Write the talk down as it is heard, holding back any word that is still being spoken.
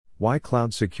Why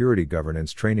Cloud Security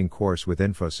Governance Training Course with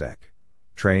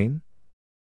InfosecTrain?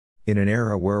 In an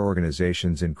era where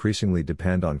organizations increasingly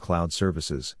depend on cloud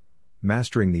services,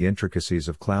 mastering the intricacies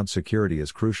of cloud security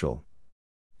is crucial.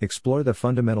 Explore the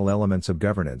fundamental elements of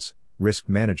governance, risk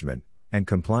management, and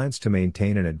compliance to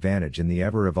maintain an advantage in the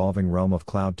ever-evolving realm of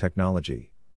cloud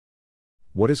technology.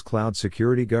 What is cloud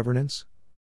security governance?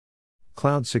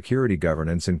 Cloud security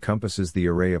governance encompasses the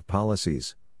array of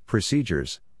policies,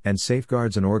 procedures, and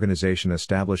safeguards an organization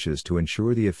establishes to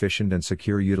ensure the efficient and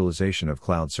secure utilization of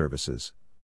cloud services.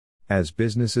 As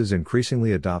businesses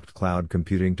increasingly adopt cloud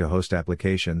computing to host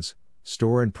applications,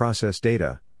 store and process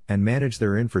data, and manage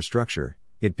their infrastructure,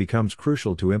 it becomes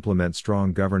crucial to implement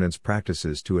strong governance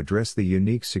practices to address the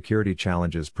unique security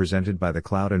challenges presented by the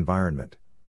cloud environment.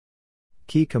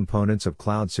 Key components of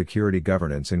cloud security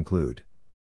governance include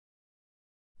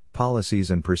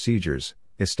policies and procedures.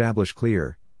 Establish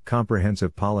clear,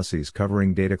 comprehensive policies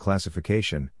covering data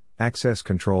classification, access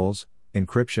controls,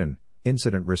 encryption,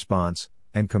 incident response,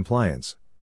 and compliance.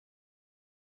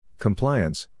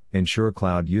 Compliance. Ensure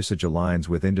cloud usage aligns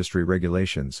with industry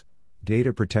regulations,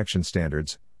 data protection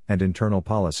standards, and internal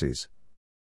policies.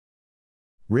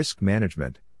 Risk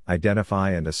management. Identify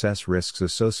and assess risks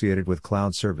associated with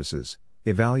cloud services,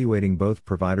 evaluating both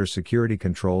provider security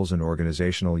controls and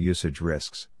organizational usage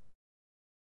risks.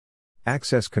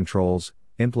 Access controls.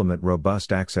 Implement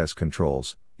robust access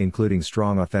controls, including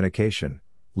strong authentication,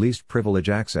 least privilege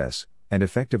access, and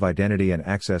effective identity and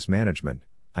access management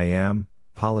 (IAM)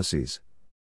 policies.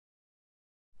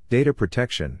 Data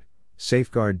protection.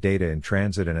 Safeguard data in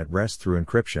transit and at rest through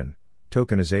encryption,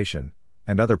 tokenization,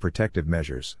 and other protective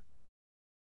measures.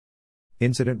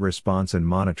 Incident response and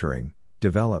monitoring.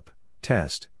 Develop,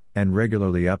 test, and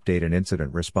regularly update an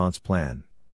incident response plan.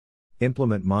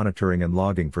 Implement monitoring and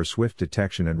logging for swift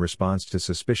detection and response to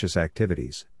suspicious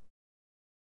activities.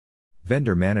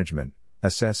 Vendor management.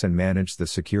 Assess and manage the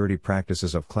security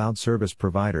practices of cloud service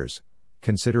providers,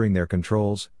 considering their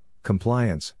controls,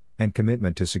 compliance, and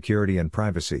commitment to security and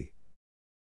privacy.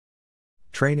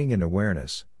 Training and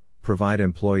awareness. Provide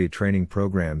employee training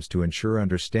programs to ensure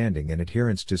understanding and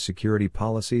adherence to security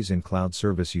policies in cloud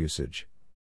service usage.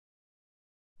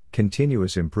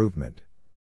 Continuous improvement.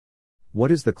 What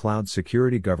is the Cloud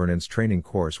Security Governance Training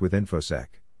Course with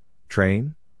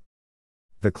InfosecTrain?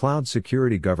 The Cloud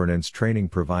Security Governance Training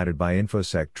provided by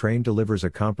InfosecTrain delivers a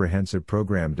comprehensive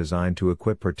program designed to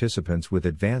equip participants with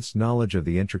advanced knowledge of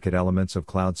the intricate elements of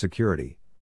cloud security.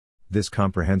 This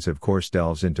comprehensive course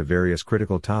delves into various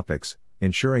critical topics,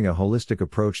 ensuring a holistic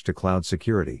approach to cloud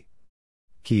security.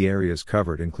 Key areas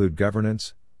covered include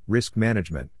governance, risk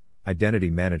management, identity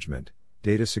management,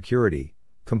 data security,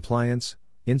 compliance,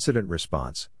 incident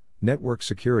response, network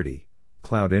security,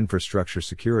 cloud infrastructure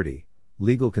security,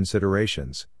 legal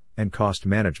considerations, and cost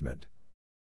management.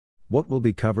 What will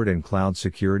be covered in Cloud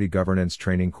Security Governance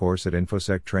Training Course at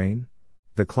InfosecTrain?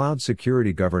 The Cloud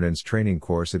Security Governance Training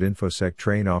Course at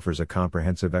InfosecTrain offers a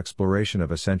comprehensive exploration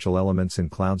of essential elements in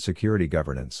cloud security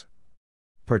governance.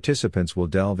 Participants will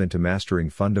delve into mastering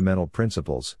fundamental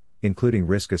principles, including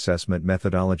risk assessment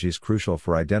methodologies crucial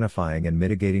for identifying and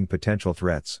mitigating potential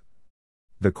threats.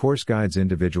 The course guides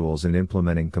individuals in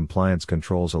implementing compliance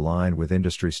controls aligned with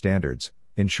industry standards,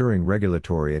 ensuring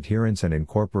regulatory adherence and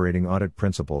incorporating audit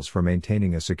principles for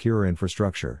maintaining a secure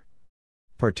infrastructure.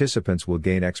 Participants will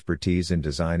gain expertise in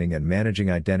designing and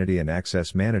managing identity and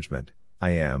access management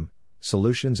 (IAM)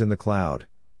 solutions in the cloud,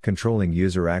 controlling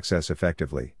user access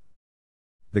effectively.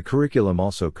 The curriculum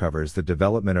also covers the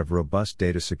development of robust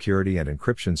data security and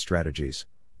encryption strategies,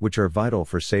 which are vital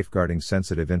for safeguarding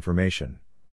sensitive information.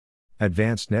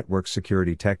 Advanced network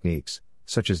security techniques,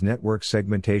 such as network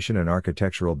segmentation and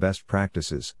architectural best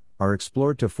practices, are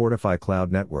explored to fortify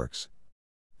cloud networks.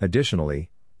 Additionally,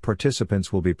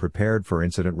 participants will be prepared for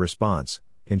incident response,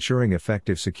 ensuring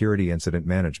effective security incident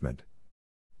management.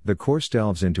 The course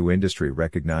delves into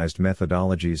industry-recognized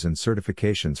methodologies and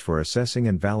certifications for assessing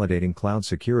and validating cloud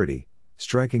security,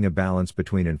 striking a balance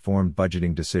between informed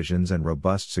budgeting decisions and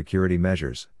robust security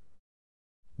measures.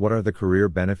 What are the career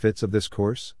benefits of this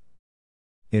course?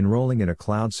 Enrolling in a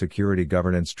Cloud Security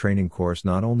Governance Training course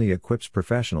not only equips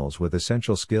professionals with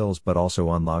essential skills but also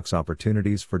unlocks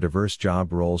opportunities for diverse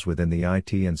job roles within the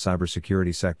IT and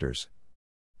cybersecurity sectors.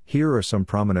 Here are some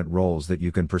prominent roles that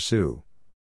you can pursue.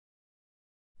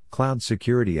 Cloud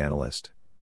Security Analyst,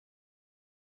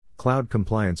 Cloud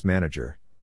Compliance Manager,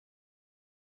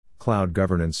 Cloud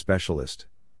Governance Specialist,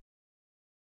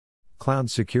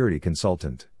 Cloud Security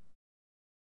Consultant,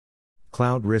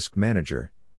 Cloud Risk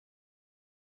Manager,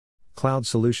 Cloud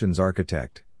Solutions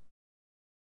Architect,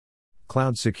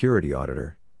 Cloud Security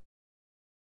Auditor,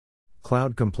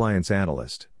 Cloud Compliance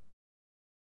Analyst,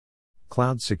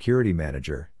 Cloud Security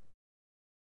Manager,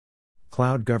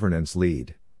 Cloud Governance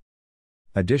Lead.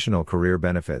 Additional career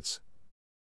benefits.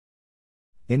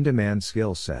 In-demand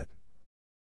skill set.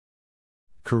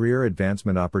 Career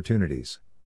advancement opportunities.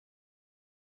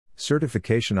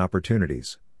 Certification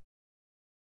opportunities.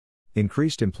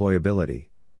 Increased employability.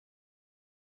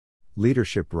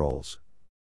 Leadership roles.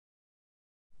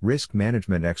 Risk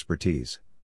management expertise.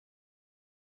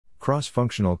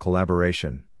 Cross-functional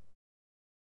collaboration.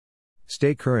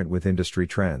 Stay current with industry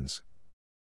trends.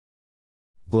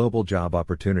 Global job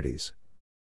opportunities.